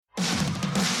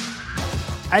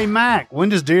Hey, Mac, when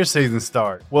does deer season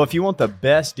start? Well, if you want the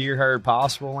best deer herd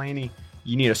possible, Laney,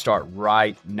 you need to start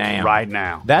right now. Right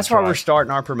now. That's why right. we're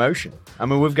starting our promotion. I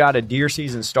mean, we've got a deer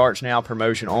season starts now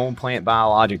promotion on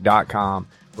plantbiologic.com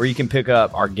where you can pick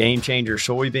up our Game Changer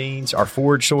soybeans, our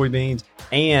forage soybeans,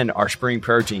 and our spring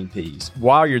protein peas.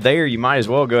 While you're there, you might as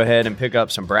well go ahead and pick up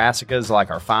some brassicas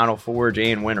like our final forage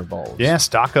and winter bulbs. Yeah,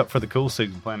 stock up for the cool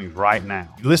season plantings right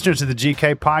now. Listeners to the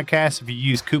GK podcast, if you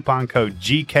use coupon code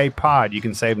GKPOD, you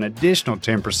can save an additional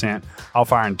 10%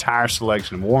 off our entire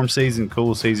selection of warm season,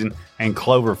 cool season, and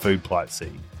clover food plot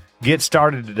seed. Get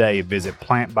started today. Visit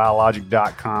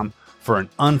plantbiologic.com for an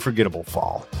unforgettable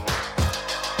fall.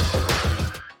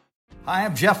 Hi,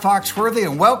 I'm Jeff Foxworthy,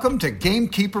 and welcome to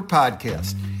Gamekeeper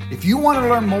Podcast. If you want to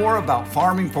learn more about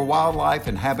farming for wildlife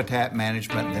and habitat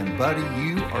management, then, buddy,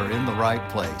 you are in the right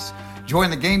place.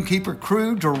 Join the Gamekeeper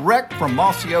crew direct from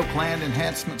Mossy Oak Land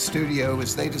Enhancement Studio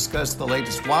as they discuss the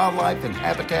latest wildlife and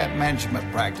habitat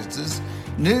management practices,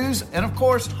 news, and, of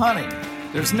course, hunting.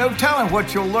 There's no telling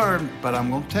what you'll learn, but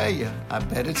I'm going to tell you, I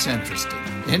bet it's interesting.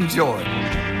 Enjoy.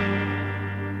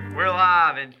 We're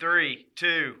live in 3,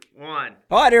 2, 1.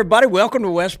 All right, everybody, welcome to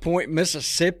West Point,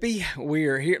 Mississippi. We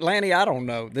are here. Lanny, I don't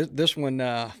know. This one,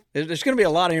 there's going to be a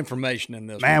lot of information in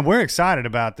this Man, one. we're excited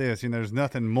about this. There's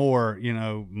nothing more,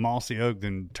 Mossy Oak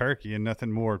than turkey, and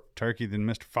nothing more turkey than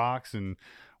Mr. Fox, and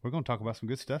we're going to talk about some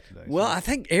good stuff today. Well, I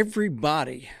think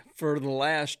everybody for the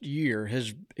last year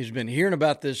has been hearing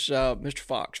about this Mr.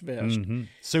 Fox Fest. Mm-hmm.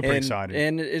 Super excited.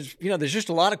 And it's there's just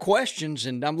a lot of questions,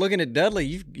 and I'm looking at Dudley.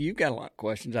 You've got a lot of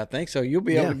questions, I think, so you'll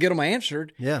be able to get them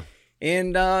answered. Yeah.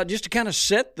 And just to kind of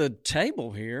set the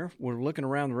table here, we're looking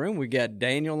around the room. We got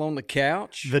Daniel on the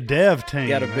couch. The dev team.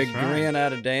 Got a big that's right. grin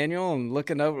out of Daniel, and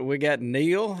looking over, we got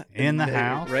Neil In the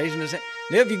house. raising his hand.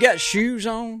 Neil, have you got shoes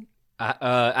on?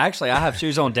 Actually, I have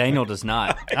shoes on. Daniel does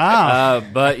not. Oh.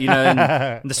 But, in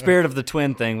the spirit of the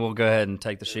twin thing, we'll go ahead and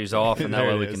take the shoes off, and that There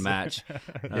way it we is. can match.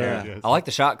 There it is. I like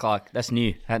the shot clock. That's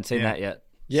new. Hadn't seen that yet.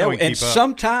 Yeah, we can and keep up.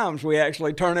 sometimes we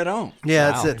actually turn it on.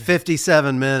 Yeah, Wow. it's at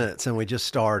 57 minutes, and we just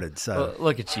started. So,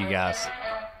 Look at you guys.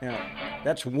 Yeah,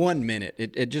 that's 1 minute.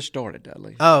 It just started,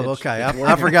 Dudley. oh, It's- okay. it's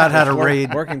I forgot how to it's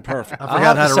read. Working perfect. I I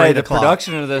forgot how have to say read the the clock.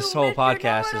 production of this whole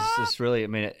podcast is really. I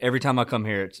mean, every time I come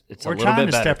here, it's We're a little trying bit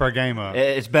to better. step our game up.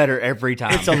 It's better every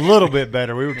time. It's a little bit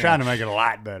better. We were trying to make it a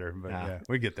lot better, but yeah,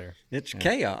 we get there. It's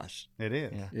chaos. It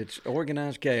is. Yeah. It's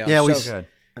organized chaos. Yeah, we So- good.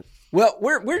 Well,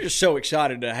 we're just so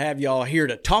excited to have y'all here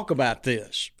to talk about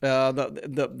this.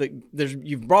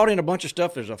 You've brought in a bunch of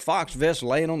stuff. There's a Fox vest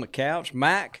laying on the couch.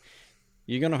 Mac,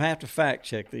 you're gonna have to fact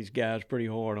check these guys pretty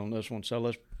hard on this one. So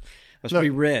let's Look, be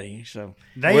ready. So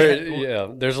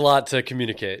There's a lot to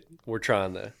communicate. We're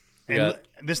trying to. and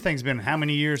this thing's been how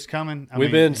many years coming? We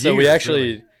years,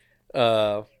 actually,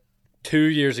 2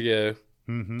 years ago,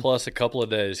 Mhm. plus a couple of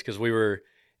days, because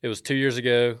it was 2 years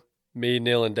ago, me,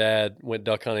 Neil, and Dad went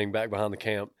duck hunting back behind the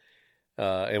camp.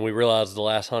 And we realized the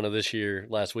last hunt of this year,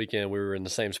 last weekend, we were in the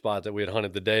same spot that we had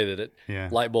hunted the day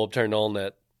that light bulb turned on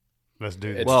that Let's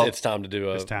do this. it's time to do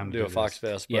a Fox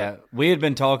Fest. But Yeah, we had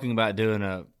been talking about doing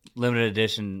a limited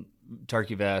edition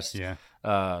turkey vest. Yeah.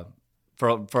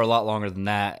 For a lot longer than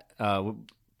that.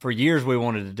 For years, we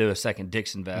wanted to do a second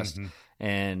Dixon vest,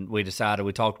 and we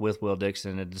talked with Will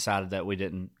Dixon and decided that we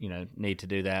didn't, need to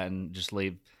do that and just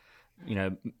leave,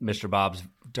 Mr. Bob's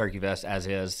turkey vest as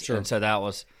is. Sure. And so that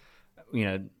was,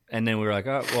 and then we were like,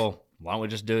 oh, well, why don't we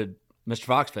just do it Mr.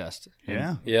 Fox Fest?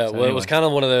 Yeah. Yeah, So well, it was anyway. kind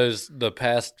of one of those the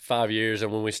past 5 years,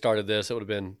 and when we started this, it would have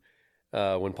been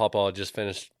when Pawpaw had just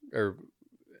finished or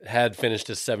had finished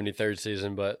his 73rd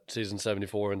season, but season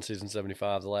 74 and season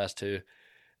 75, the last two,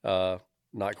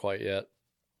 not quite yet.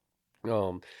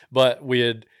 But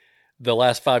the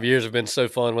last 5 years have been so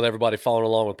fun with everybody following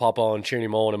along with Pawpaw and cheering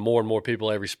him on, and more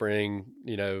people every spring,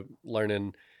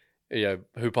 learning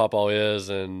who Pawpaw is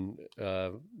and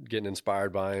getting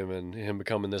inspired by him and him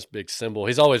becoming this big symbol.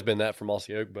 He's always been that for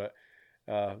Mossy Oak, but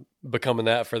becoming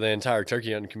that for the entire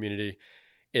turkey hunting community,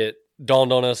 it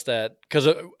dawned on us that because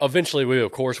eventually we,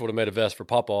 of course, would have made a vest for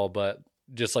Pawpaw, but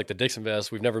just like the Dixon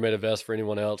vest, we've never made a vest for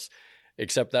anyone else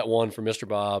except that one for Mr.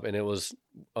 Bob, and it was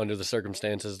under the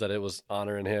circumstances that it was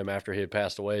honoring him after he had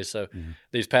passed away. So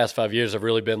these past 5 years have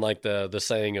really been like the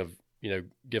saying of,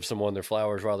 give someone their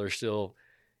flowers while they're still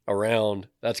around.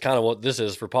 That's kind of what this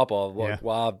is for Pawpaw. Like,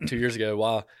 why 2 years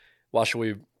ago? Why should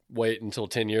we wait until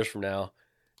 10 years from now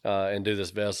and do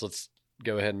this vest? Let's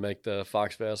go ahead and make the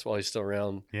Fox vest while he's still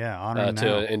around. Yeah, honor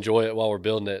to enjoy it while we're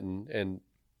building it. And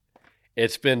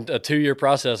it's been a 2-year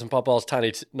process, and Pawpaw's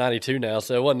 92 now,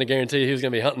 so it wasn't a guarantee he was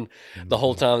going to be hunting the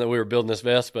whole time that we were building this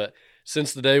vest. But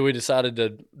since the day we decided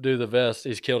to do the vest,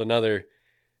 he's killed another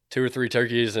 2 or 3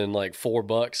 turkeys and like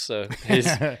 $4. So he's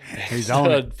on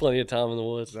had it. plenty of time in the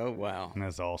woods. Oh, wow.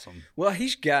 That's awesome. Well,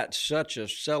 he's got such a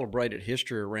celebrated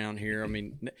history around here. I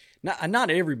mean, not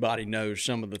everybody knows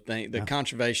some of the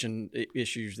conservation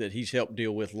issues that he's helped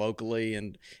deal with locally,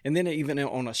 and then even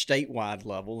on a statewide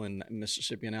level in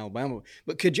Mississippi and Alabama.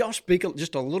 But could y'all speak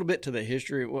just a little bit to the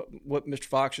history of what Mr.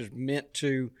 Fox has meant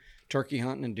to turkey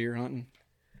hunting and deer hunting?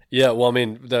 Yeah, well, I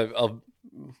mean,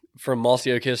 from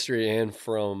Mossy Oak history and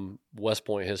from West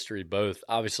Point history, both.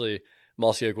 Obviously,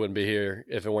 Mossy Oak wouldn't be here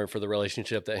if it weren't for the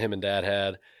relationship that him and Dad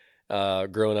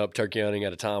had growing up turkey hunting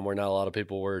at a time where not a lot of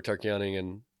people were turkey hunting,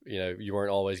 and you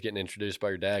weren't always getting introduced by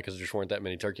your dad because there just weren't that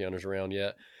many turkey hunters around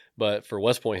yet. But for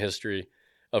West Point history,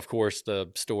 of course,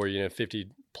 the story 50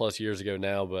 plus years ago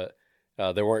now, but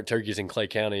there weren't turkeys in Clay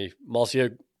County. Mossy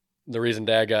Oak, the reason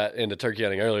Dad got into turkey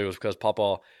hunting early was because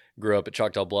Papa grew up at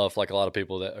Choctaw Bluff. Like a lot of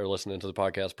people that are listening to the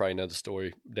podcast probably know the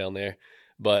story down there.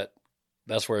 But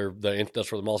that's where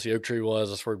the Mossy Oak tree was.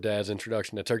 That's where Dad's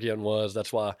introduction to turkey hunting was.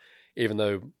 That's why even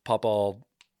though Papa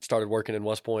started working in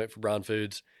West Point for Brown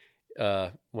Foods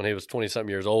when he was 20-something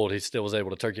years old, he still was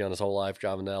able to turkey hunt his whole life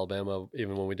driving to Alabama,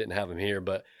 even when we didn't have him here.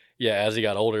 But, yeah, as he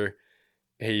got older,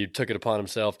 he took it upon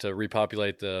himself to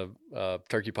repopulate the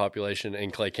turkey population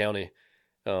in Clay County.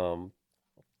 And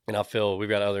I feel we've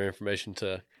got other information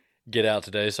to get out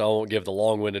today, so I won't give the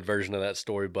long-winded version of that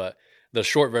story, but the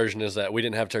short version is that we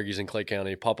didn't have turkeys in Clay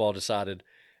County. Papa decided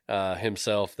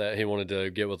himself that he wanted to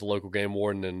get with the local game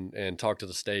warden and talk to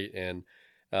the state and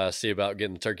see about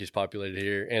getting the turkeys populated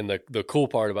here. And the cool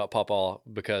part about Papa,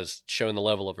 because showing the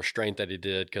level of restraint that he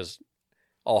did, because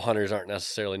all hunters aren't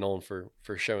necessarily known for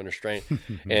showing restraint,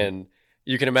 and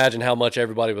you can imagine how much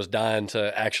everybody was dying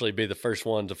to actually be the first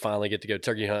one to finally get to go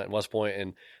turkey hunt in West Point.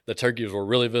 And the turkeys were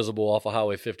really visible off of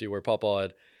Highway 50 where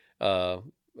Papa had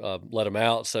let them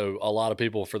out. So a lot of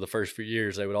people for the first few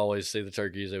years, they would always see the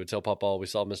turkeys. They would tell Papa, we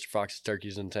saw Mr. Fox's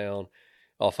turkeys in town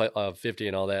off 50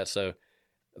 and all that. So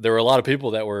there were a lot of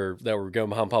people that were going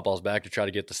behind Papa's back to try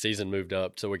to get the season moved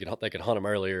up so they could hunt them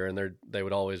earlier. And they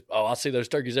would always, I see those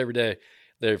turkeys every day.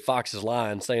 The Fox is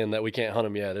lying, saying that we can't hunt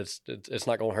them yet. It's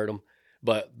not going to hurt them.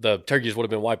 But the turkeys would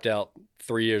have been wiped out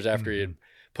 3 years after he had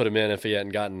put them in if he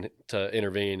hadn't gotten to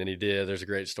intervene, and he did. There's a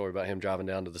great story about him driving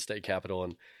down to the state capitol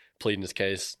and pleading his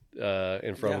case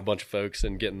in front of a bunch of folks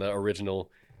and getting the original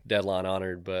deadline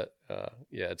honored. But,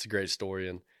 it's a great story.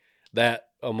 And that,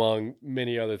 among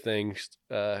many other things,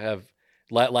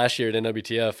 last year at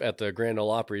NWTF at the Grand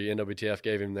Ole Opry, NWTF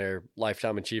gave him their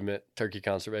Lifetime Achievement Turkey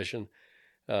Conservation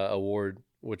Award,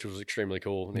 which was extremely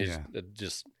cool. And he's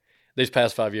just – these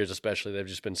past 5 years especially, they've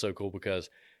just been so cool because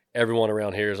everyone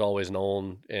around here has always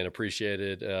known and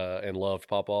appreciated and loved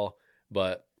Papa.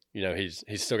 But, he's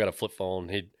still got a flip phone.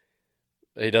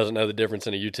 He doesn't know the difference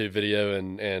in a YouTube video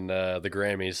and the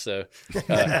Grammys. So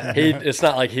it's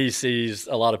not like he sees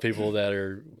a lot of people that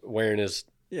are wearing his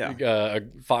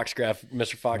Foxcraft,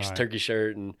 Mr. Fox turkey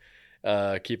shirt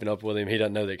and keeping up with him. He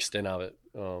doesn't know the extent of it.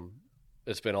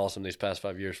 It's been awesome these past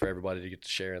 5 years for everybody to get to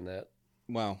share in that.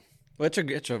 Wow. Well,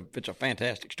 it's a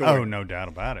fantastic story. Oh, no doubt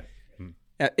about it.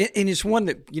 And it's one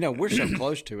that we're so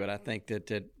close to it. I think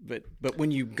but when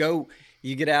you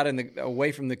get out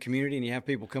away from the community and you have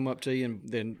people come up to you and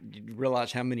then you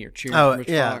realize how many are cheering for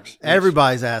Mr. Fox.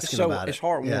 Everybody's asking about it. It's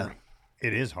heartwarming. Yeah.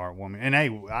 It is heartwarming. And hey,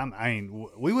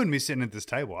 we wouldn't be sitting at this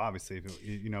table obviously if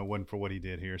it wasn't for what he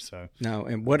did here. So no,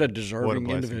 and what a deserving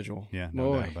individual. Yeah,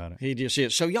 no doubt about it. He just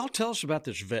is. So y'all tell us about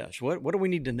this vest. What do we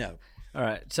need to know? All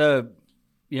right, so.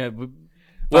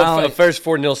 Well, first,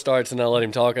 before Neil starts and I'll let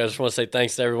him talk, I just want to say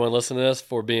thanks to everyone listening to this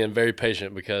for being very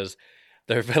patient because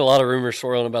there have been a lot of rumors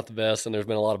swirling about the vest and there's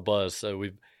been a lot of buzz. So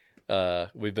we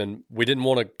didn't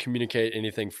want to communicate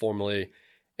anything formally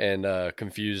and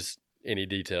confuse any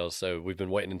details. So we've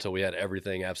been waiting until we had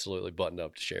everything absolutely buttoned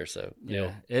up to share. So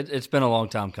Neil, it's been a long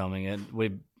time coming, and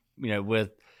with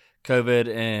COVID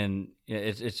and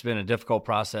it's been a difficult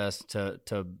process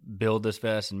to build this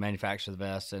vest and manufacture the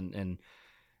vest and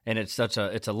it's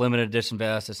it's a limited edition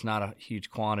vest. It's not a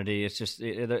huge quantity. It's just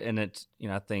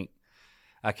I think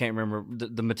I can't remember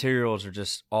the materials are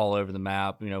just all over the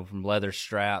map. From leather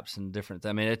straps and different.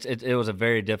 I mean, it was a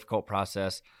very difficult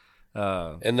process.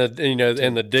 And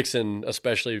the Dixon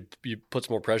especially puts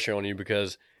more pressure on you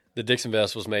because the Dixon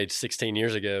vest was made 16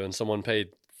 years ago and someone paid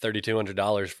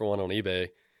 $3,200 for one on eBay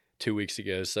 2 weeks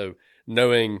ago. So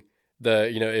knowing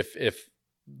if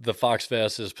the Fox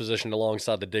vest is positioned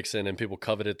alongside the Dixon and people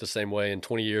covet it the same way, and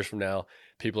 20 years from now,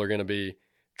 people are going to be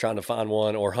trying to find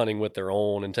one or hunting with their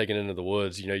own and taking it into the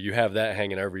woods. You have that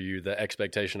hanging over you, the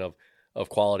expectation of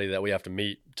quality that we have to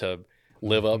meet to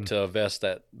live up to a vest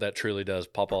that truly does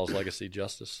Pawpaw's legacy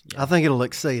justice. I think it'll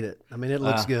exceed it. I mean, it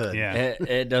looks good. Yeah.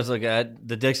 It does look good.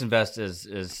 The Dixon vest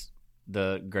is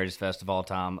the greatest vest of all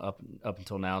time up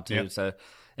until now too. Yep. So,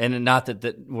 and not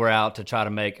that we're out to try to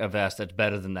make a vest that's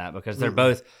better than that, because they're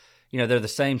both, they're the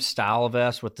same style of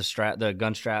vest with the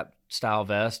gun strap style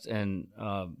vest, and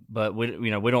but we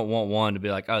don't want one to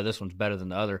be like, oh, this one's better than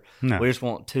the other. No. We just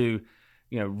want two,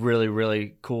 really,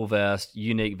 really cool vests,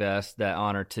 unique vests that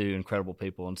honor two incredible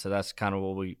people. And so that's kind of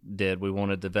what we did. We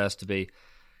wanted the vest to be,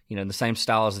 the same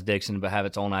style as the Dixon, but have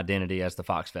its own identity as the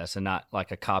Fox vest, and not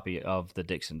like a copy of the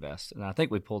Dixon vest. And I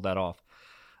think we pulled that off.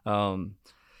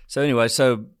 So anyway,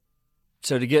 so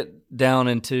to get down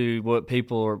into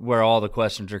where all the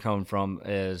questions are coming from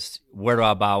is, where do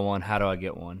I buy one? How do I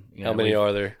get one? How many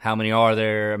are there? How many are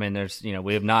there? I mean, there's,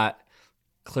 we have not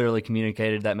clearly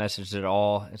communicated that message at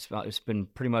all. It's been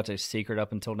pretty much a secret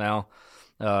up until now.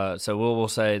 So we'll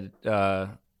say, I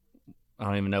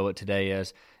don't even know what today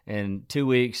is. In 2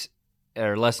 weeks,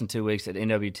 or less than 2 weeks, at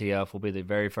NWTF will be the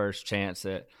very first chance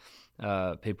that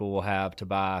people will have to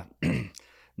buy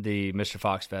the Mr.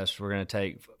 Fox vest. We're going to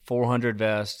take 400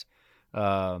 vests.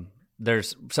 Backtrack.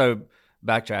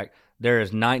 There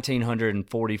is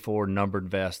 1,944 numbered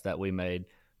vests that we made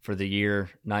for the year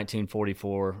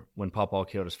 1944 when Pawpaw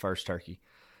killed his first turkey.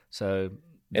 So,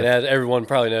 and as everyone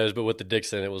probably knows, but with the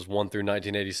Dixon, it was 1 through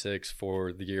 1986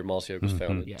 for the year Mossy Oak was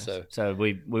founded. yes. So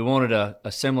we wanted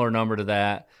a similar number to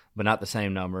that, but not the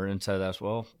same number. And so that's,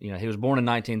 he was born in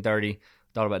 1930.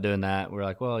 Thought about doing that. We're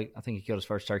like, well, I think he killed his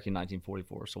first turkey in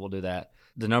 1944, so we'll do that.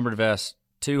 The numbered vests,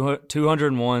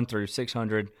 201 through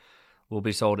 600, will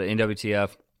be sold at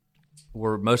NWTF.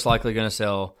 We're most likely going to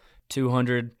sell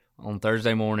 200 on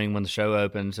Thursday morning when the show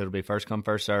opens. It'll be first come,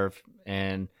 first serve,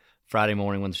 and Friday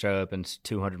morning when the show opens,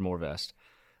 200 more vests.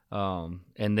 And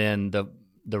then the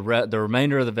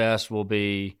remainder of the vests will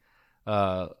be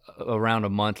around a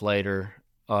month later.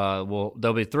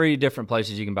 There'll be 3 different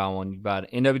places you can buy one. You can buy it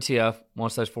at NWTF.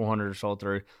 Once those 400 are sold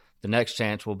through, the next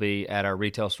chance will be at our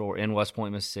retail store in West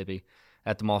Point, Mississippi,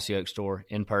 at the Mossy Oak store,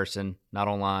 in person, not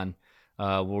online.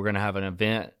 We're going to have an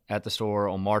event at the store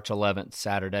on March 11th,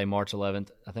 Saturday, March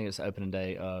 11th. I think it's the opening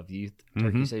day of youth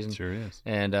turkey season. Sure is.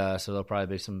 And so there'll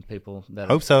probably be some people that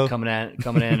Hope so. coming in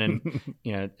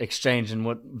and exchanging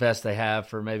what vest they have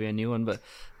for maybe a new one. But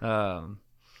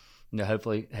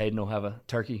hopefully Hayden will have a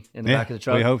turkey in the back of the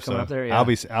truck. We hope coming so. Up there. Yeah.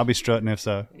 I'll be strutting if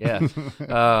so. Yeah.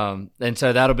 And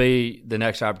so that'll be the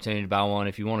next opportunity to buy one.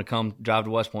 If you want to come drive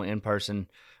to West Point in person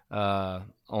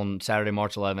on Saturday,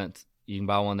 March 11th, you can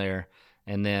buy one there.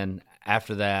 And then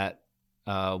after that,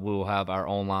 we will have our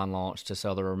online launch to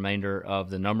sell the remainder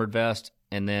of the numbered vest,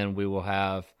 and then we will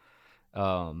have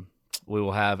how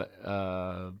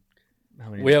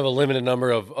many? we have a limited number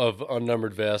of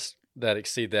unnumbered vests that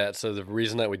exceed that. So the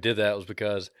reason that we did that was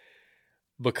because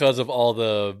of all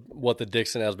what the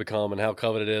Dixon has become and how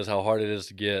coveted it is, how hard it is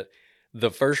to get.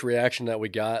 The first reaction that we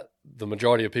got, the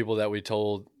majority of people that we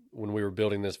told when we were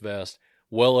building this vest,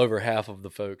 well over half of the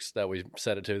folks that we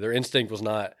said it to, their instinct was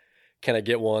not, can I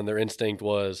get one? Their instinct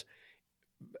was,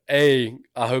 A,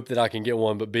 I hope that I can get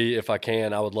one, but B, if I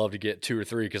can, I would love to get 2 or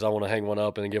 3 because I want to hang one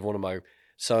up and then give one to my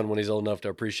son when he's old enough to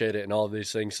appreciate it and all of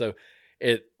these things. So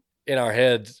in our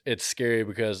heads, it's scary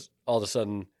because all of a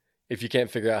sudden, if you can't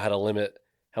figure out how to limit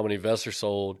how many vests are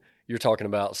sold, you're talking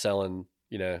about selling,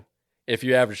 if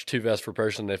you average 2 vests per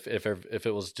person, if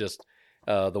it was just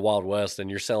the Wild West, then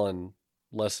you're selling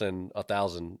less than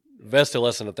 1,000 vests to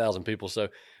less than 1,000 people. So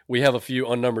we have a few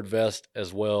unnumbered vests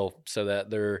as well, so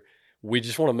that we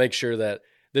just want to make sure that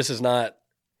this is not,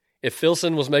 if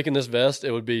Filson was making this vest,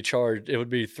 it would be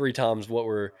 3 times what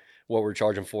we're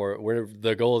charging for it.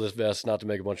 The goal of this vest is not to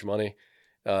make a bunch of money.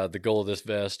 The goal of this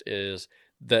vest is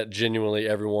that genuinely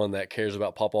everyone that cares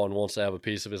about Pawpaw and wants to have a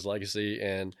piece of his legacy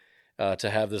and to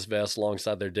have this vest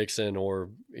alongside their Dixon, or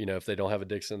if they don't have a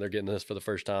Dixon, they're getting this for the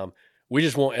first time. We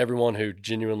just want everyone who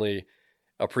genuinely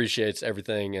appreciates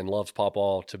everything and loves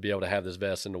Pawpaw to be able to have this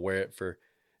vest and to wear it for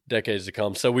decades to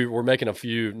come. So we're making a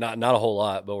few, not a whole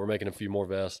lot, but we're making a few more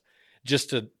vests just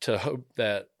to hope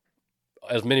that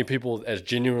as many people as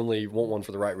genuinely want one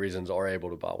for the right reasons are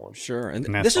able to buy one. Sure. And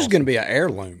that's this is awesome. going to be an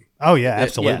heirloom. Oh yeah,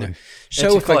 absolutely. Yeah.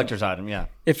 So So it's a collector's item, yeah.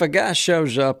 if a guy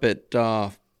shows up at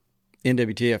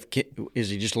NWTF, is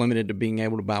he just limited to being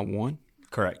able to buy one?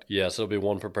 Correct. Yeah, so it'll be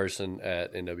 1 per person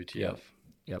at NWTF.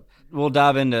 Yep. We'll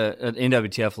dive into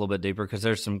NWTF a little bit deeper because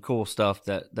there's some cool stuff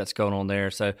that's going on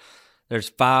there. So there's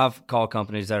 5 call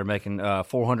companies that are making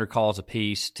 400 calls a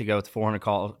piece to go with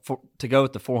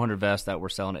the 400 vests that we're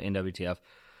selling at NWTF.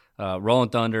 Rolling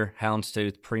Thunder,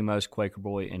 Houndstooth, Primos, Quaker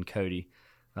Boy, and Cody.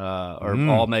 are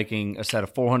all making a set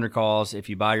of 400 calls. If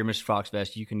you buy your Mr. Fox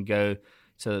vest, you can go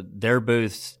to their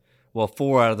booths. Well,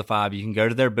 4 out of the 5, you can go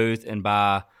to their booth and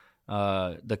buy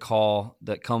the call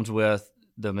that comes with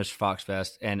the Mr. Fox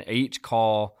vest, and each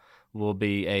call will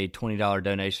be a $20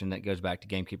 donation that goes back to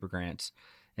Gamekeeper grants.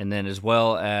 And then as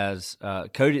well as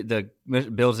Cody,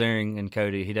 Bill Ziering and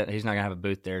Cody, he's not going to have a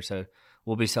booth there, so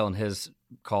we'll be selling his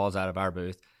calls out of our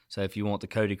booth. So if you want the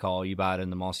Cody call, you buy it in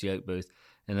the Mossy Oak booth.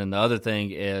 And then the other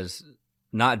thing is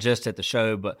not just at the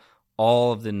show, but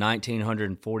all of the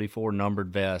 1,944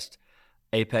 numbered vests,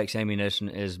 Apex Ammunition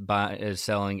is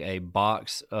selling a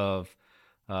box of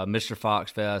Mr.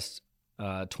 Fox vests,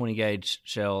 20-gauge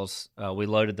shells. We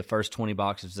loaded the first 20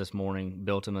 boxes this morning,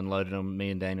 built them and loaded them,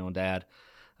 me and Daniel and Dad.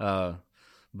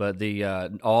 But the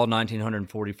all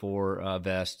 1,944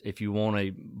 vests, if you want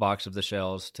a box of the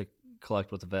shells to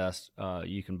collect with the vest,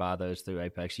 you can buy those through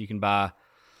Apex. You can buy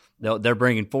 – they're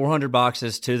bringing 400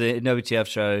 boxes to the WTF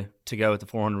show to go with the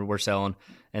 400 we're selling.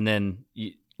 And then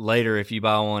later, if you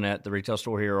buy one at the retail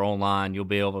store here or online, you'll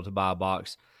be able to buy a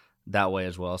box that way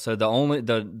as well. So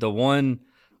the one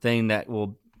thing that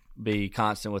will be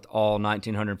constant with all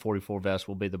 1,944 vests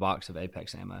will be the box of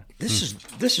Apex ammo. This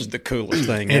is the coolest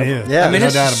thing It ever. is. Yeah, I mean, no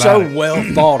it's doubt about so it. well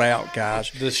thought out, guys.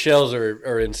 The shells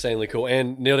are insanely cool.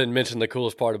 And Neil didn't mention the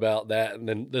coolest part about that. And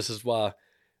then this is why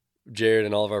Jared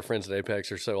and all of our friends at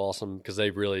Apex are so awesome, because they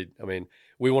really, I mean,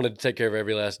 we wanted to take care of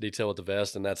every last detail with the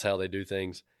vest, and that's how they do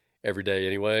things every day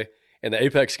anyway. And the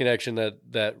Apex connection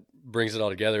that brings it all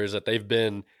together is that they've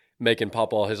been making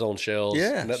Pawpaw his own shells.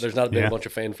 Yes. There's not been Yeah. a bunch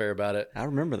of fanfare about it. I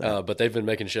remember that. But they've been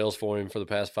making shells for him for the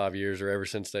past 5 years, or ever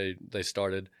since they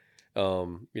started.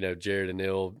 Jared and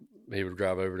Neil, he would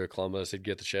drive over to Columbus, he'd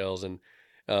get the shells, and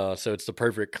so it's the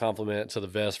perfect complement to the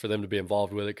vest for them to be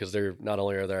involved with it, because they're not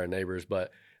only are they our neighbors,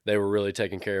 but they were really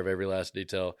taking care of every last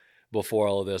detail before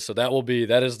all of this. So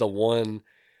that is the one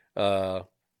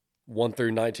 1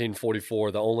 through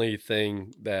 1944, the only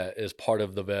thing that is part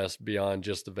of the vest beyond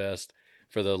just the vest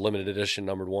for the limited edition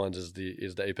numbered ones is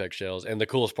the Apex shells. And the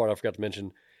coolest part I forgot to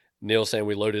mention, Neil saying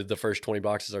we loaded the first 20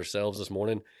 boxes ourselves this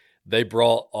morning. They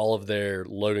brought all of their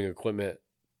loading equipment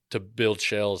to build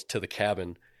shells to the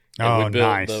cabin. And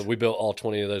nice. We built all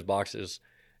 20 of those boxes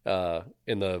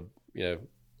in the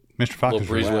Mr. Fox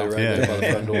little is breezeway right there by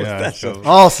the front door. Yeah, so-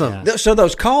 Awesome. So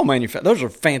those call those are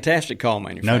fantastic call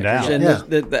manufacturers. doubt. And Yeah.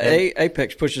 the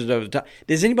Apex pushes it over the top.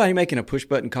 Is anybody making a push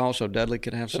button call so Dudley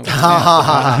could have something?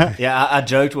 Yeah, I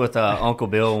joked with Uncle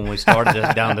Bill when we started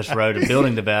down this road of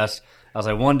building the vest. I was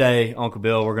like, one day, Uncle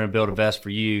Bill, we're going to build a vest for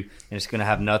you, and it's going to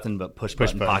have nothing but push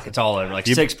button pockets all over, like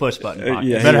 6 push button pockets.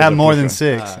 yeah. Better have more than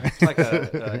 6. It's like an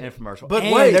infomercial. But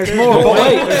And wait, there's more. But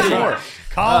wait, there's more.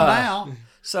 Calm down.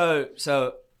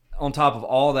 So on top of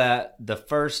all that, the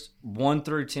first 1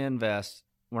 through 10 vests,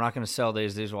 we're not going to sell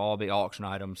these. These will all be auction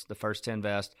items. The first 10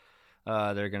 vests,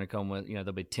 they're going to come with,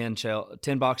 there'll be 10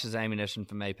 boxes of ammunition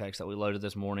from Apex that we loaded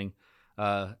this morning.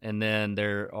 And then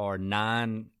there are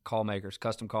 9 call makers,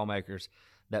 custom call makers,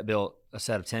 that built a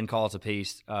set of 10 calls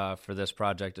apiece for this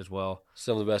project as well.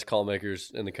 Some of the best call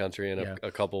makers in the country, and a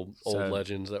couple old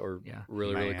legends that were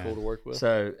really cool to work with.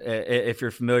 So if you're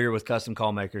familiar with custom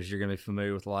call makers, you're going to be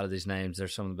familiar with a lot of these names. They're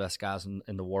some of the best guys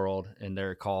in the world, and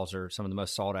their calls are some of the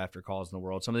most sought after calls in the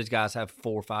world. Some of these guys have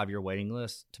 4 or 5 year waiting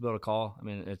lists to build a call. I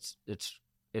mean,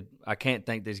 I can't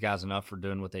thank these guys enough for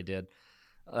doing what they did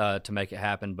to make it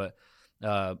happen. But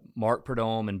Mark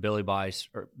Perdome and Billy Bice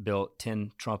built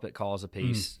 10 trumpet calls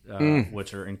apiece,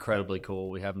 which are incredibly cool.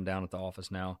 We have them down at the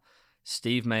office now.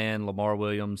 Steve Mann, Lamar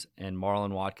Williams, and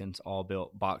Marlon Watkins all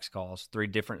built box calls, 3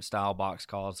 different style box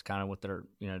calls, kind of with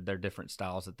their different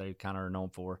styles that they kind of are known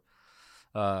for,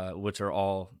 which are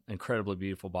all incredibly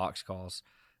beautiful box calls.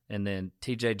 And then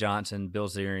TJ Johnson, Bill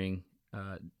Ziering,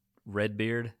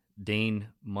 Redbeard, Dean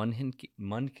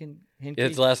Munkin.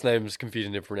 His last name is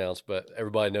confusing to pronounce, but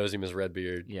everybody knows him as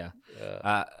Redbeard. Yeah,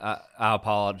 I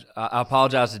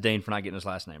apologize to Dean for not getting his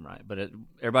last name right, but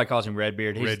everybody calls him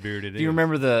Redbeard. Redbeard. Do you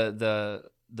remember the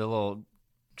little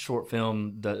short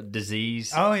film, The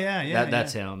Disease? Oh yeah,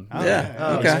 that's him. Oh,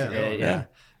 Yeah. Okay. Yeah.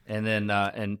 And then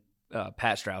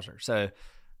Pat Strouser. So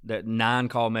the 9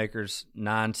 call makers,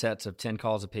 9 sets of 10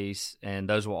 calls apiece, and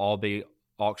those will all be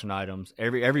auction items.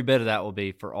 Every bit of that will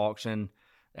be for auction.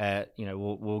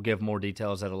 We'll give more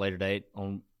details at a later date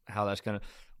on how that's going to.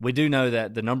 We do know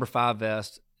that the number 5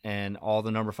 vest and all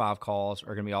the number 5 calls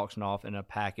are going to be auctioned off in a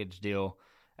package deal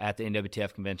at the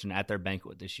NWTF convention at their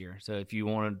banquet this year. So if you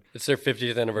wanted, it's their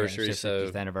 50th anniversary. it's their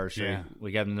 50th anniversary.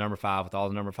 We gave them the number 5 with all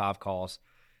the number 5 calls.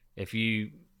 If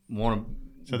you want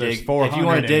to, So there's if you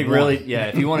want to dig 401. really,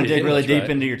 if you want to dig really deep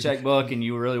right. into your checkbook and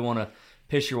you really want to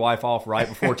piss your wife off right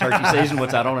before turkey season,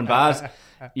 which I don't advise,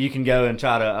 you can go and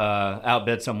try to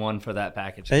outbid someone for that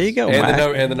package. There you go,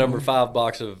 and the number 5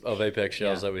 box of Apex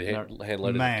shells that we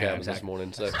hand-loaded the cabins this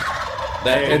morning. So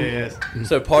It is.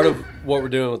 So part of what we're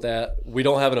doing with that, we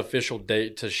don't have an official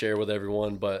date to share with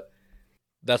everyone, but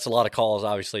that's a lot of calls.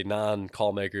 Obviously, 9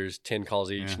 call makers, 10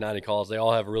 calls each, 90 calls. They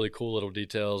all have really cool little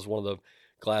details. One of the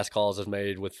glass calls is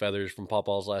made with feathers from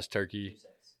Pawpaw's Last Turkey.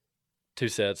 2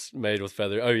 sets made with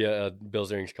feathers. Oh yeah,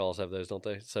 Bill's Earrings calls have those, don't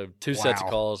they? So 2 sets of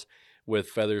calls with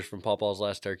feathers from Pawpaw's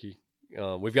Last Turkey.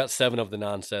 We've got 7 of the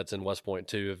 9 sets in West Point.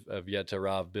 2 have yet to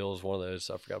arrive. Bill's one of those.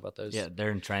 So I forgot about those. Yeah,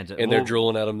 they're in transit, and they're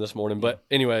drooling at them this morning. But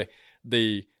anyway,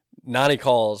 the 90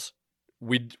 calls,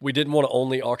 we didn't want to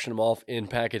only auction them off in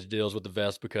package deals with the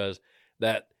vest because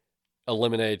that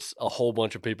eliminates a whole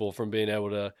bunch of people from being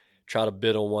able to try to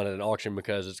bid on one at an auction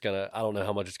because it's gonna. I don't know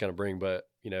how much it's gonna bring, but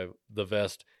the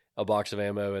vest, a box of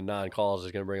ammo, and 9 calls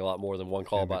is gonna bring a lot more than one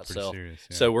call by itself. Serious,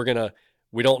 yeah. So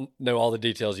we don't know all the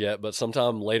details yet, but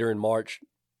sometime later in March,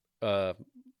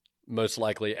 most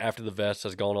likely after the vest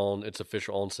has gone on its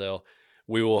official on sale,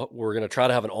 we're going to try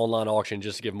to have an online auction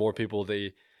just to give more people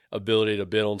the ability to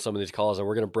bid on some of these calls. And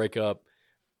we're going to break up,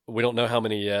 we don't know how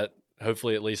many yet,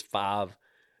 hopefully at least 5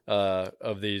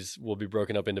 of these will be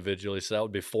broken up individually. So that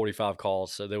would be 45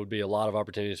 calls. So there would be a lot of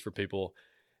opportunities for people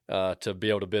to be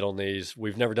able to bid on these.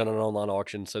 We've never done an online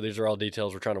auction, so these are all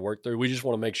details we're trying to work through. We just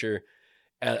want to make sure,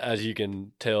 as you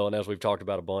can tell, and as we've talked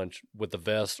about a bunch with the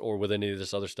vest or with any of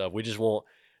this other stuff, we just want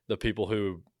the people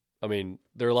who,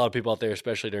 there are a lot of people out there,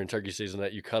 especially during turkey season,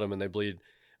 that you cut them and they bleed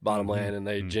bottom land and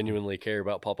they genuinely care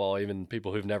about Pawpaw. Even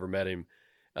people who've never met him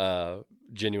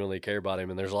genuinely care about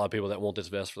him. And there's a lot of people that want this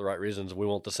vest for the right reasons. We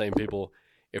want the same people,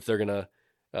 if they're going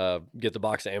to get the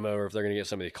box of ammo or if they're going to get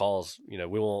some of these calls,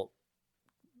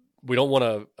 we don't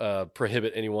want to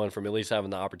prohibit anyone from at least having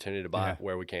the opportunity to buy it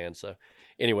where we can. So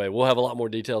anyway, we'll have a lot more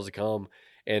details to come,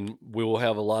 and we will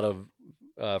have a lot of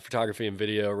photography and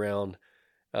video around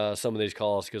some of these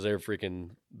calls because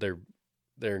they're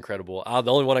incredible.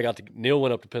 The only one I got to, Neil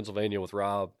went up to Pennsylvania with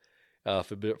Rob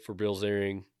for Bill's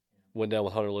Earring, went down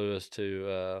with Hunter Lewis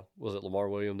to, was it Lamar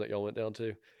William that y'all went down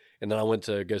to? And then I went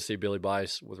to go see Billy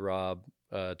Bice with Rob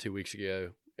 2 weeks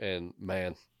ago, and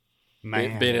man,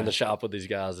 being in the shop with these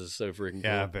guys is so freaking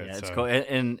cool. I bet it's so. cool.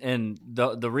 And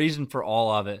the reason for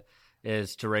all of it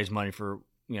is to raise money for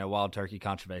wild turkey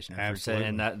conservation efforts. Absolutely.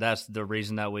 And that's the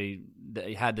reason that we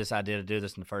had this idea to do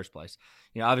this in the first place.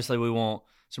 Obviously we want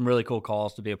some really cool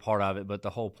calls to be a part of it, but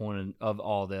the whole point of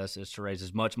all this is to raise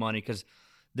as much money because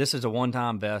this is a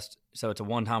one-time vest, so it's a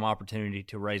one-time opportunity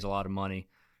to raise a lot of money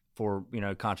for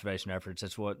conservation efforts.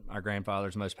 That's what our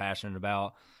grandfather's most passionate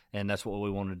about, and that's what we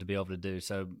wanted to be able to do.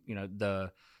 So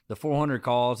the 400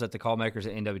 calls at the call makers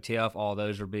at NWTF, all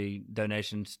those will be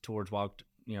donations towards wild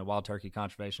turkey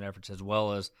conservation efforts, as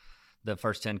well as the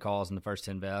first 10 calls and the first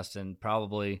 10 vests. And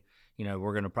probably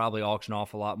we're going to probably auction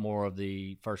off a lot more of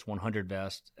the first 100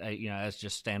 vests as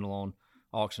just standalone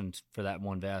auctions for that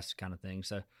one vest kind of thing.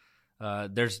 So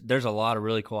there's a lot of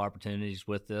really cool opportunities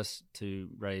with this to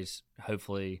raise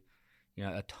hopefully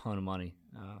a ton of money.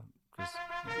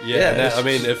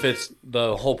 If it's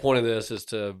the whole point of this is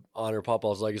to honor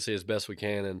Pawpaw's legacy as best we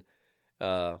can,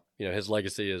 and his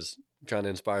legacy is trying to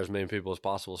inspire as many people as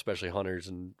possible, especially hunters,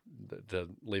 and to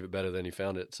leave it better than he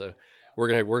found it. So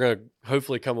we're gonna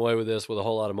hopefully come away with this with a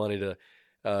whole lot of money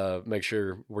to make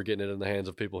sure we're getting it in the hands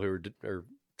of people who are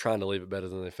trying to leave it better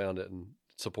than they found it and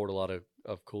support a lot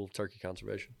of cool turkey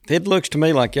conservation. It looks to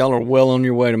me like y'all are well on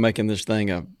your way to making this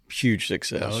thing a huge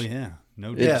success. Oh yeah,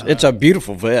 no doubt. It's a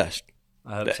beautiful vest.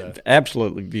 I hope so.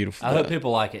 Absolutely beautiful. I hope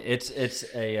people like it. It's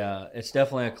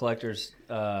definitely a collector's.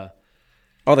 Are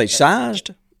they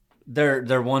sized?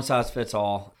 They're one size fits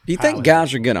all. Do you think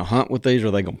guys are going to hunt with these, or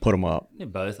are they going to put them up? Yeah,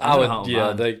 both. I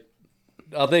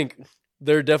think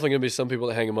there are definitely going to be some people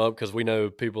that hang them up because we know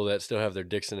people that still have their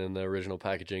Dixon in the original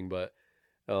packaging. But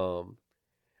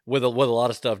with a lot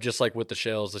of stuff, just like with the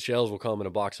shells will come in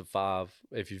a box of 5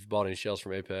 if you've bought any shells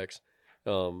from Apex.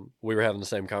 We were having the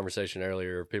same conversation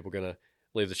earlier. Are people going to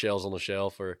leave the shells on the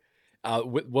shelf? Or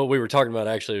what we were talking about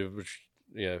actually, which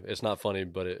it's not funny,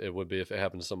 but it would be if it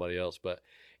happened to somebody else. But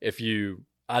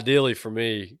ideally for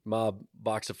me, my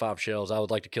box of 5 shells, I would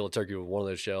like to kill a turkey with one of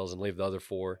those shells and leave the other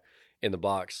 4 in the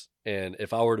box. And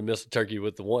if I were to miss a turkey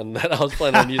with the one that I was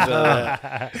planning on using,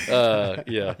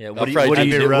 What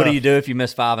do you do if you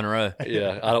miss 5 in a row?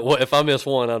 If I miss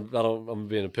one, I'm gonna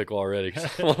be in a pickle already.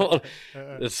 It's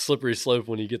a slippery slope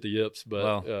when you get the yips.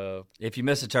 But if you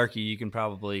miss a turkey, you can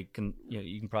probably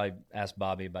ask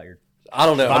Bobby about your. I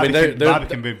don't know. Bobby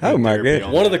can be. Oh my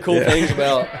God! One of the cool things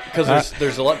about because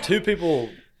there's a lot. 2 people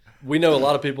we know a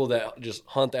lot of people that just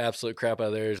hunt the absolute crap out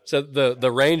of theirs. So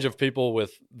the range of people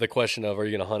with the question of, are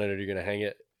you going to hunt it or are you going to hang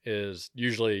it, is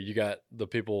usually you got the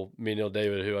people, me, Neil,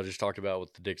 David, who I just talked about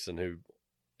with the Dixon, who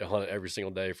hunt it every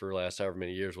single day for the last however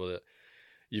many years with it.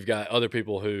 You've got other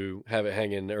people who have it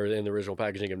hanging or in the original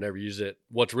packaging, have never used it.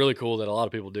 What's really cool that a lot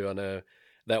of people do, I know,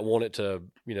 that want it to,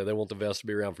 they want the vest to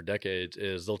be around for decades,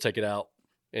 is they'll take it out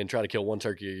and try to kill one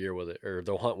turkey a year with it, or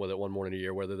they'll hunt with it one morning a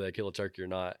year, whether they kill a turkey or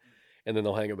not, and then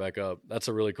they'll hang it back up. That's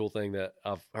a really cool thing that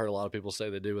I've heard a lot of people say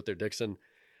they do with their Dixon.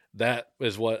 That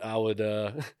is what I would,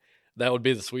 that would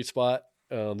be the sweet spot.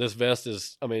 This vest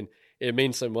is, it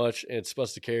means so much, and it's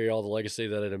supposed to carry all the legacy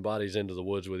that it embodies into the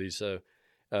woods with you. So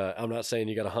I'm not saying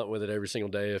you got to hunt with it every single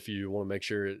day if you want to make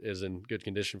sure it is in good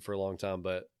condition for a long time,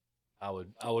 but I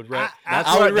would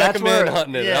recommend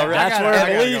hunting it.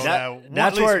 Yeah,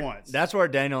 that's where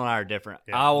Daniel and I are different.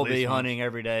 Yeah, I will be hunting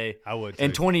every day. I would too.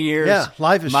 In 20 years. Yeah,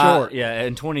 life is short. Yeah,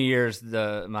 in 20 years,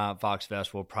 my Fox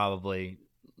vest will probably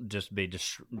just be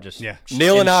just. Yeah.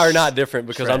 Neil and I are not different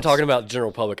because I'm talking about the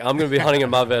general public. I'm going to be hunting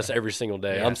in my vest every single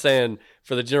day. Yeah. I'm saying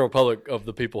for the general public of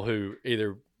the people who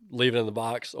either leave it in the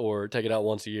box or take it out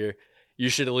once a year, you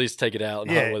should at least take it out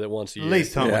and hunt with it once a year. At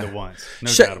least hunt with it once.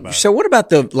 No doubt about it. So what about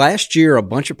the last year? A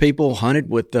bunch of people hunted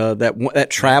with that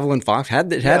traveling fox. How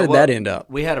did that end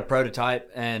up? We had a prototype,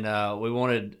 and we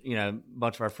wanted a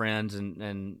bunch of our friends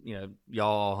and y'all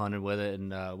all hunted with it,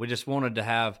 and we just wanted to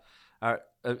have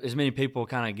as many people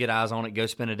kind of get eyes on it, go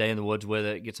spend a day in the woods with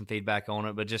it, get some feedback on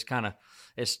it, but just kind of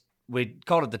we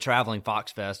called it the Traveling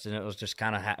Fox Fest, and it was just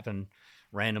kind of happened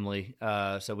randomly.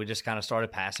 So we just kind of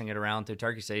started passing it around through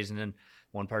turkey season, and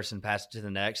one person passed it to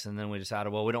the next, and then we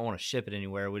decided, well, we don't want to ship it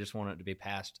anywhere. We just want it to be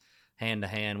passed hand to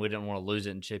hand. We didn't want to lose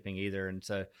it in shipping either. And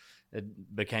so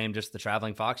it became just the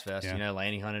Traveling Fox Fest. Yeah.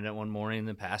 Lanny hunted it one morning and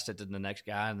then passed it to the next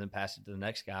guy and then passed it to the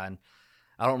next guy. And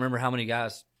I don't remember how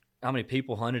many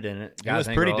people hunted in it. It was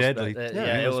pretty deadly.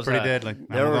 It was pretty deadly.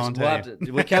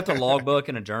 We kept a logbook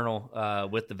and a journal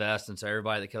with the vest, and so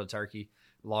everybody that killed a turkey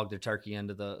logged their turkey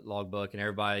into the logbook, and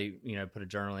everybody put a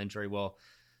journal entry. Well,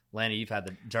 Lanny, you've had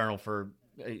the journal for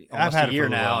almost a year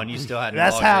now, and you still hadn't.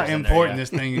 That's how important this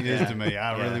thing is to me.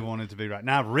 I really want it to be right.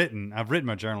 Now I've written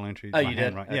my journal entries. Oh, you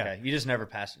did? Right. Okay. Yeah. You just never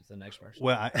passed it to the next person.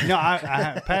 Well,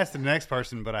 I passed to the next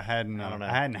person, but I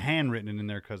hadn't handwritten it in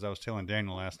there because I was telling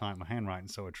Daniel last night my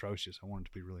handwriting's so atrocious. I wanted it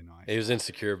to be really nice. He was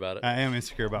insecure about it. I am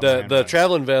insecure about the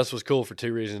traveling vest was cool for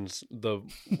two reasons. The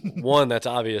one that's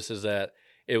obvious is that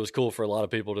it was cool for a lot of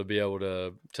people to be able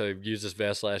to use this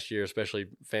vest last year, especially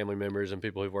family members and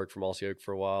people who've worked for Mossy Oak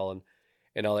for a while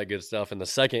and all that good stuff. And the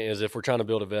second is if we're trying to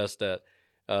build a vest that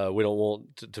we don't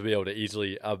want to be able to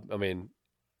easily,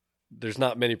 there's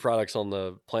not many products on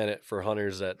the planet for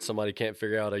hunters that somebody can't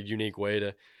figure out a unique way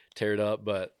to tear it up.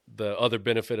 But the other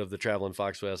benefit of the Traveling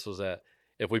Fox Vest was that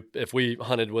if we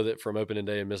hunted with it from opening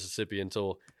day in Mississippi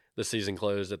until the season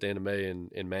closed at the end of May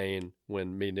in Maine,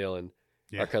 when me, Neil, and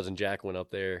our cousin Jack went up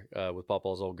there with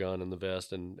Pawpaw's old gun and the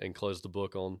vest and closed the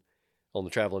book on the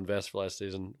Traveling Vest for last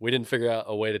season. We didn't figure out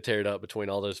a way to tear it up between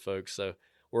all those folks, so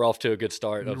we're off to a good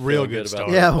start. Real good start.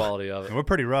 About the quality of it. And we're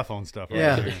pretty rough on stuff.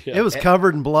 Right? Yeah. It was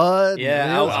covered in blood.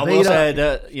 Yeah, I will say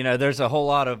that there's a whole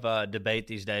lot of debate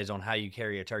these days on how you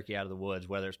carry a turkey out of the woods,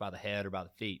 whether it's by the head or by the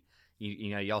feet.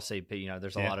 Y'all see,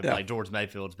 there's a lot of like George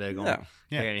Mayfield's big on.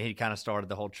 Yeah. He kind of started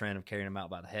the whole trend of carrying them out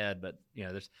by the head, but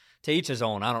there's to each his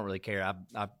own. I don't really care.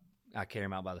 I carry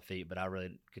them out by the feet, but I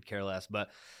really could care less. But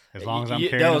as long as I'm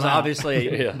carrying that was them out.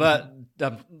 obviously. But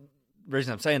the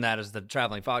reason I'm saying that is the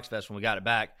Traveling Fox Fest, when we got it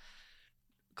back,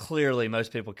 clearly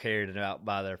most people carried it out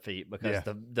by their feet because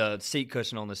the seat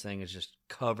cushion on this thing is just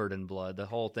covered in blood. The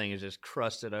whole thing is just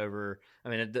crusted over.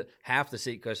 Half the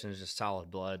seat cushion is just solid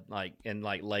blood, like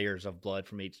layers of blood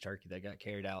from each turkey that got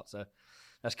carried out. So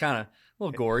that's kind of a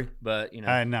little gory, but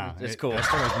it's cool.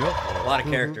 A lot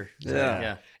of character.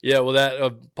 So, yeah. Well,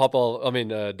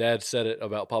 that Dad said it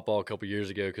about Pawpaw a couple years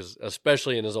ago, because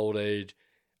especially in his old age,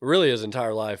 really his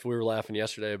entire life, we were laughing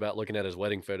yesterday about looking at his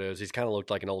wedding photos. He's kind of looked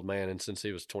like an old man, and since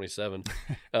he was 27,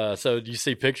 so you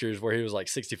see pictures where he was like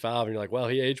 65, and you're like, well,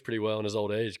 he aged pretty well in his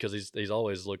old age, because he's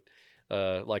always looked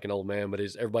like an old man, but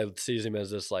everybody sees him as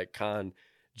this like kind,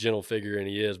 gentle figure, and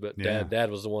he is. But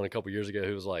Dad was the one a couple years ago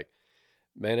who was like,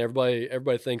 man,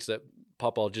 everybody thinks that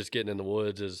Pawpaw just getting in the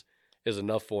woods is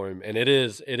enough for him, and it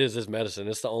is his medicine.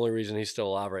 It's the only reason he's still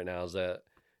alive right now, is that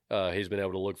he's been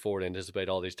able to look forward and anticipate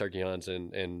all these turkey hunts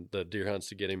and the deer hunts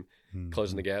to get him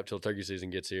closing the gap till turkey season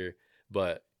gets here.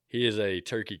 But he is a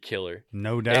turkey killer,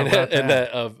 no doubt about that. And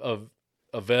that of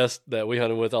a vest that we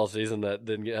hunted with all season that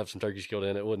didn't have some turkeys killed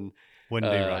in it wouldn't be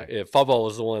right. If Pawpaw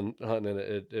was the one hunting in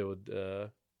it, it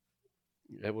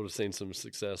would have seen some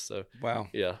success. So wow,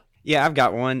 yeah. Yeah, I've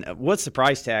got one. What's the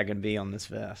price tag going to be on this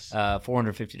vest?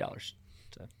 $450.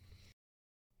 So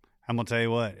I'm gonna tell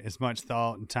you what, as much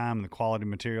thought and time and the quality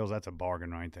materials, that's a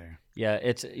bargain right there. yeah,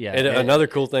 And another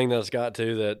cool thing that it's got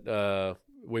too that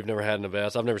we've never had in a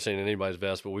vest. I've never seen in anybody's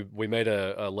vest, but we made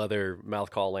a leather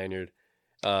mouth call lanyard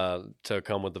to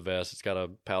come with the vest. It's got a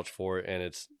pouch for it, and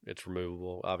it's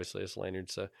removable. Obviously, it's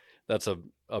lanyard, so that's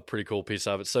a pretty cool piece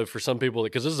of it. So for some people,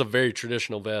 because this is a very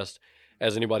traditional vest,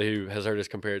 as anybody who has heard us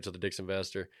compare it to the Dixon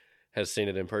vest or has seen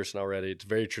it in person already, it's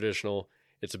very traditional.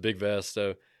 It's a big vest,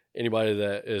 so anybody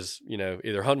that is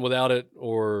either hunting without it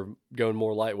or going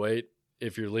more lightweight,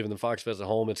 if you're leaving the Fox vest at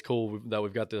home, it's cool that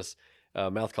we've got this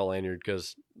mouth call lanyard,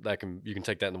 because you can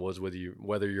take that in the woods with you,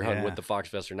 whether you're hunting with the Fox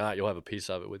vest or not. You'll have a piece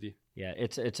of it with you. Yeah,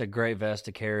 it's a great vest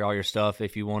to carry all your stuff.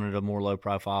 If you wanted a more low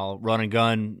profile run and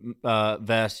gun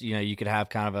vest, you could have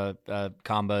kind of a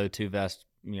combo 2 vest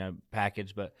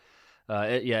package. But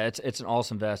it's an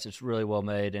awesome vest. It's really well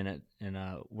made, and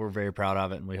we're very proud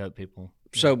of it, and we hope people.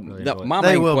 So really enjoy it. my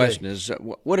main question is,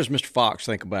 what does Mr. Fox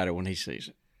think about it when he sees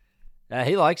it?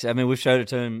 He likes it. I mean, we've showed it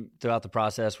to him throughout the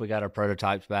process. We got our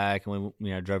prototypes back, and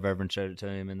we drove over and showed it to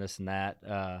him, and this and that.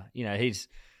 He's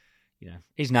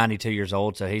 92 years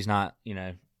old, so he's not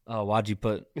oh, why'd you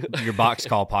put your box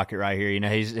call pocket right here?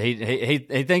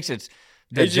 He thinks it's.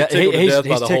 He's just tickled to death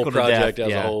by the whole project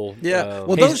as a whole. Yeah,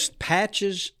 well, those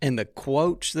patches and the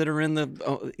quotes that are in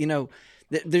the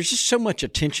there's just so much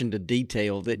attention to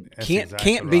detail that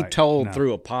can't be told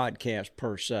through a podcast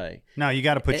per se. No, you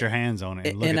got to put your hands on it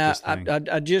and look at this thing.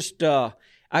 I just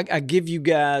I give you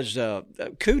guys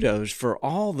kudos for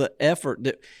all the effort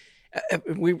that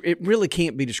it really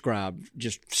can't be described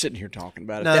just sitting here talking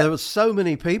about it. No, there was so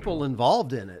many people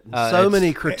involved in it, and so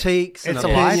many critiques and it's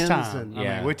opinions. A lifetime. And,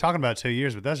 I mean, we're talking about 2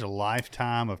 years, but that's a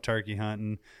lifetime of turkey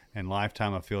hunting and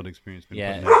lifetime of field experience. Putting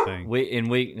that thing.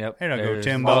 Yep. Here I go,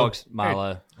 Timbo. Dogs,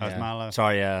 Milo. That's Milo.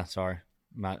 Sorry.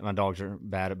 My dogs are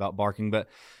bad about barking, but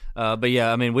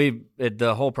yeah, I mean,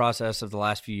 the whole process of the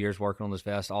last few years working on this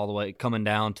vest, all the way coming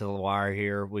down to the wire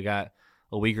here. We got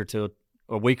a week or two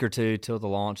till the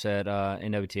launch at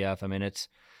NWTF. I mean,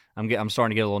 I'm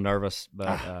starting to get a little nervous,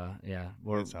 but yeah,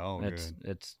 it's all good.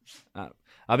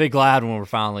 I'll be glad when we're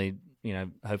finally,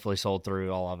 hopefully sold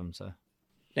through all of them. So.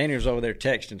 Daniel's over there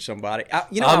texting somebody.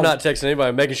 I'm not texting anybody.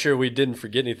 I'm making sure we didn't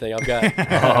forget anything. I've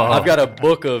got a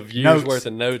book of years worth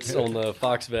of notes on the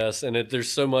Fox vest, and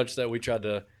there's so much that we tried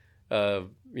to,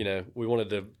 we wanted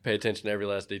to pay attention to every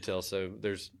last detail. So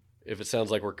if it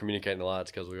sounds like we're communicating a lot,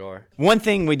 it's because we are. One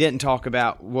thing we didn't talk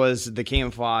about was the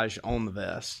camouflage on the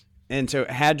vest. And so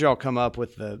how'd y'all come up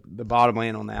with the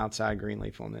bottomland on the outside, green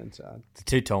leaf on the inside? It's a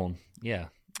two-tone, yeah.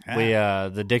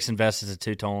 The Dixon vest is a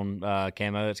two-tone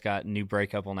camo. It's got new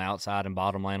breakup on the outside and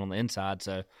bottomland on the inside.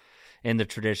 So in the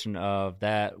tradition of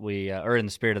that, or in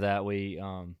the spirit of that, we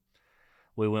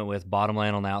went with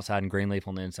bottomland on the outside and green leaf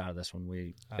on the inside of this one.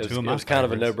 It was kind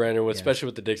of a no-brainer, especially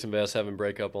with the Dixon vest having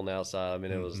breakup on the outside. I mean,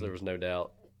 there was no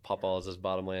doubt. Pawpaw is as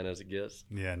bottomland as it gets.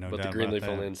 Yeah, no doubt. But the green leaf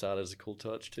on the inside is a cool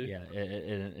touch too. Yeah,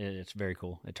 it's very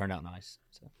cool. It turned out nice.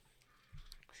 So.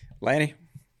 Lanny,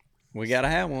 we gotta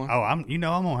have one. Oh, I'm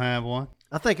gonna have one.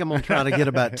 I think I'm gonna try to get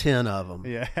about 10 of them.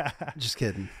 Yeah, just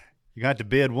kidding. You got to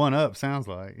bid one up. Sounds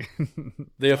like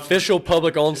the official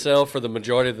public on sale for the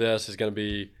majority of this is going to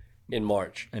be in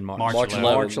March. March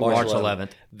 11th.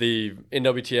 The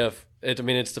NWTF.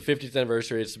 It's the 50th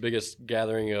anniversary. It's the biggest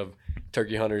gathering of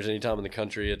turkey hunters anytime in the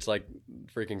country. It's like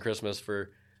freaking Christmas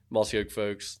for Mossy Oak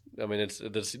folks. I mean, it's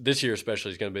this year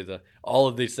especially is going to be all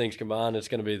of these things combined. It's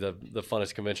going to be the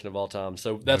funnest convention of all time.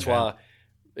 So that's why,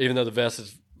 even though the vest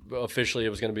is officially it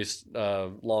was going to be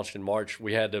launched in March,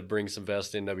 we had to bring some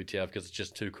vests in WTF because it's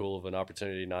just too cool of an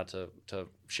opportunity not to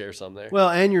share some there. Well,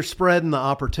 and you're spreading the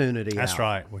opportunity. That's out.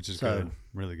 Right, which is good,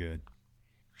 really good.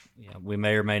 Yeah, we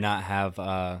may or may not have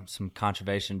some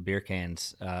conservation beer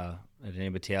cans at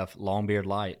NWTF Longbeard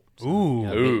Light. So,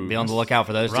 Ooh, be on the lookout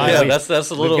for those. Right. Yeah, that's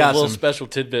a little special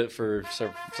tidbit for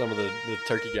some of the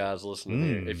turkey guys listening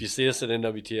here. If you see us at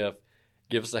NWTF,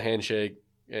 give us a handshake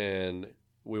and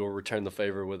we will return the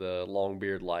favor with a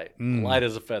Longbeard Light. Light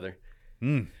as a feather.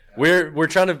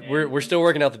 We're still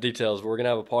working out the details. We're gonna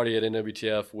have a party at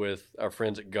NWTF with our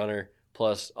friends at Gunner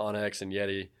plus Onyx and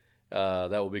Yeti. That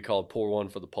will be called Pour One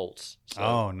for the Polts.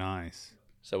 So, nice.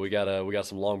 So we got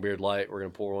some Longbeard Light. We're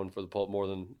gonna pour one for the Polt,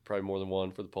 probably more than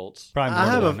one for the Polts. Probably more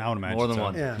than one. I would imagine more than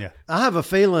one. Yeah. I have a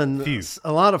feeling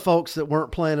a lot of folks that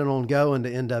weren't planning on going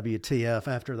to NWTF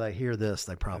after they hear this,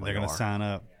 they're going to sign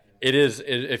up. It is.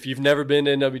 If you've never been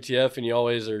to NWTF and you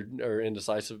always are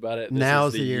indecisive about it,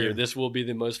 now's the year. This will be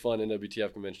the most fun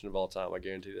NWTF convention of all time. I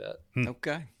guarantee that.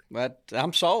 Okay, but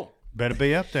I'm sold. Better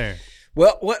be up there.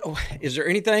 Well, what is there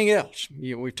anything else?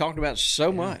 We've talked about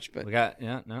so much, but We got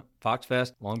Fox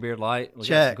Fest, Longbeard Light. We got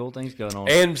Check. some cool things going on.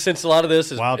 And since a lot of this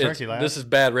is Wild Turkey Lab. this is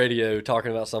bad radio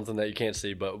talking about something that you can't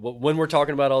see, but when we're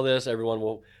talking about all this,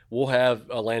 everyone we'll have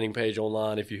a landing page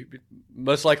online. If you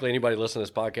most likely anybody listening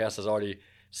to this podcast has already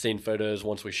seen photos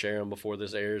once we share them before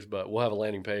this airs, but we'll have a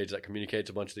landing page that communicates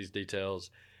a bunch of these details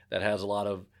that has a lot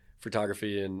of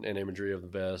photography and imagery of the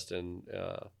vest, and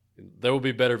there will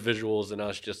be better visuals than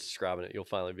us just describing it. You'll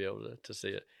finally be able to see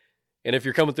it. And if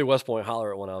you're coming through West Point,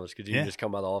 holler at one of us because you can just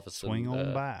come by the office Swing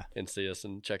on by and see us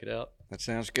and check it out. that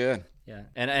sounds good. Yeah,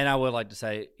 and I would like to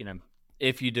say,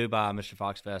 if you do buy Mr.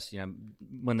 Fox Fest,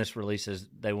 when this releases,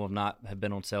 they will not have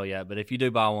been on sale yet. But if you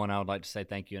do buy one, I would like to say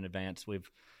thank you in advance.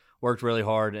 We've worked really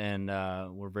hard, and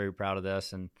we're very proud of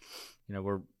this. And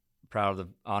we're proud of the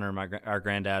honor of our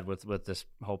granddad with this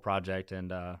whole project, and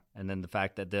then the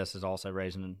fact that this is also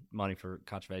raising money for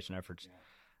conservation efforts.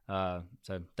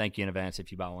 So thank you in advance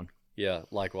if you buy one. Yeah,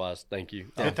 likewise. Thank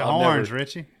you. Hit the horns,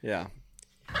 Richie. Yeah,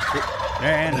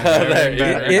 And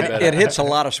it hits a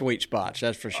lot of sweet spots.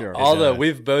 That's for sure. Although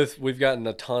we've gotten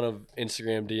a ton of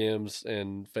Instagram DMs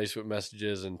and Facebook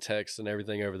messages and texts and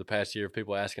everything over the past year of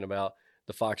people asking about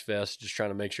the Fox Vest, just trying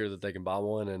to make sure that they can buy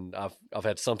one. And I've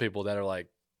had some people that are like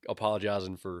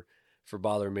apologizing for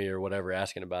bothering me or whatever,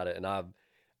 asking about it. And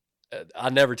I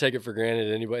never take it for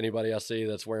granted. Anybody I see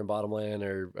that's wearing Bottomland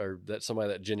or that somebody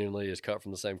that genuinely is cut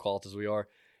from the same cloth as we are,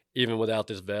 even without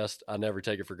this vest, I never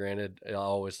take it for granted. I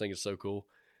always think it's so cool.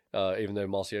 Even though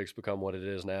Mossy Oak's become what it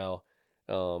is now,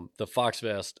 the Fox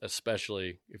Vest,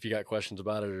 especially if you got questions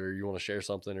about it or you want to share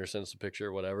something or send us a picture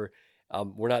or whatever,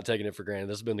 we're not taking it for granted.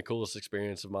 This has been the coolest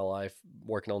experience of my life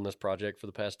working on this project for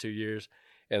the past 2 years,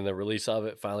 and the release of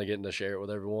it, finally getting to share it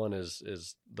with everyone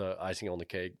is the icing on the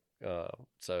cake.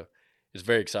 So it's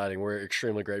very exciting. We're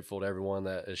extremely grateful to everyone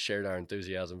that has shared our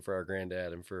enthusiasm for our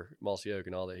granddad and for Mossy Oak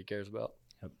and all that he cares about.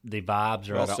 The vibes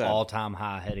are Well at said. an all-time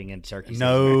high heading into turkey season.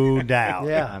 no doubt.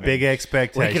 Yeah. Big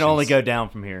expectations. We can only go down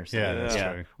from here. So, Yeah, that's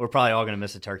true. We're probably all going to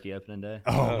miss a turkey opening day.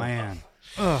 Oh, man.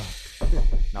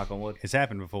 Knock on wood. It's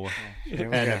happened before. Here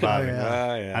we And go. Bobby.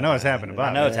 Yeah. I know it's happened to Bobby.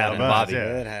 I know it's happened to Bobby.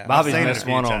 Yeah. It happened. Bobby's I've seen it a missed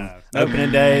few one times. on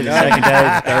opening day, the second day,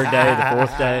 the third day, the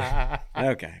fourth day.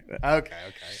 Okay. Okay.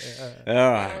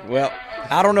 All right. Well,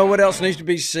 I don't know what else needs to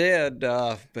be said,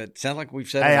 but it sounds like we've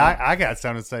said Hey, it all. I got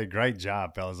something to say. Great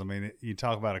job, fellas. I mean, you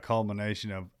talk about a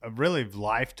culmination of really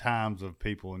lifetimes of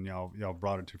people, and y'all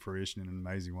brought it to fruition in an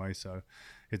amazing way. So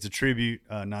it's a tribute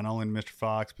not only to Mr.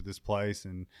 Fox, but this place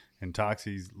and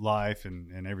Toxie's life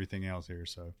and everything else here.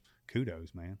 So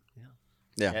kudos, man.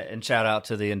 Yeah. And shout out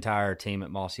to the entire team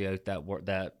at Mossy Oak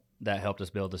that helped us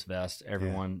build this vest.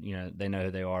 Everyone, they know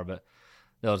who they are, but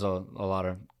there was a lot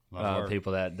of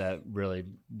people that really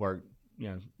worked,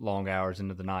 long hours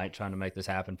into the night trying to make this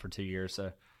happen for 2 years.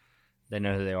 So they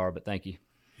know who they are, but thank you.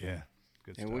 Yeah.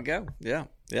 Good Here stuff. we go. Yeah.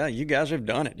 Yeah. You guys have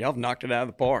done it. Y'all have knocked it out of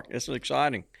the park. This is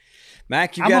exciting.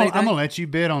 Mac, you I'm got gonna anything? let you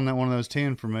bid on that one of those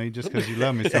 10 for me just because you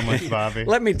love me so much, Bobby.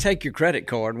 Let me take your credit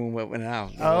card when we'll okay.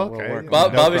 work on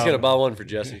Bob- it. Bobby's problem. going to buy one for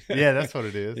Jesse. Yeah, that's what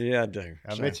it is. Yeah, I do.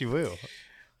 I So- bet you will.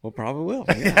 Well, probably will.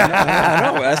 Yeah,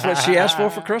 I know. That's what she asked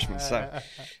for Christmas. So,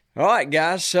 all right,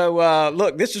 guys. So,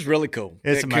 look, this is really cool.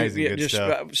 It's amazing good just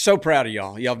stuff. so proud of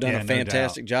y'all. Y'all have done Yeah, a no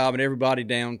fantastic job, and everybody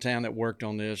downtown that worked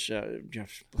on this.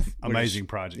 Just, we're Amazing just-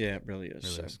 project. Yeah, it really is.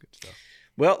 Really So. is good stuff.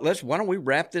 Well, why don't we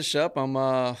wrap this up?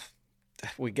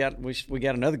 We got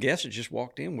another guest that just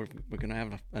walked in. We're going to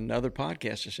have another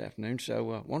podcast this afternoon. So,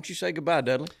 why don't you say goodbye,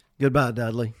 Dudley? Goodbye,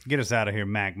 Dudley. Get us out of here,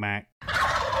 Mac.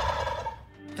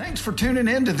 Thanks for tuning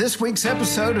in to this week's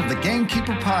episode of the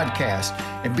Gamekeeper Podcast.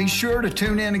 And be sure to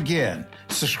tune in again.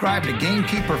 Subscribe to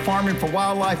Gamekeeper Farming for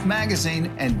Wildlife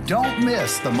magazine and don't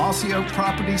miss the Mossy Oak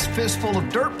Properties Fistful of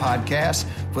Dirt podcast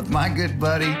with my good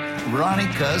buddy,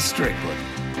 Ronnie Cuz Strickland.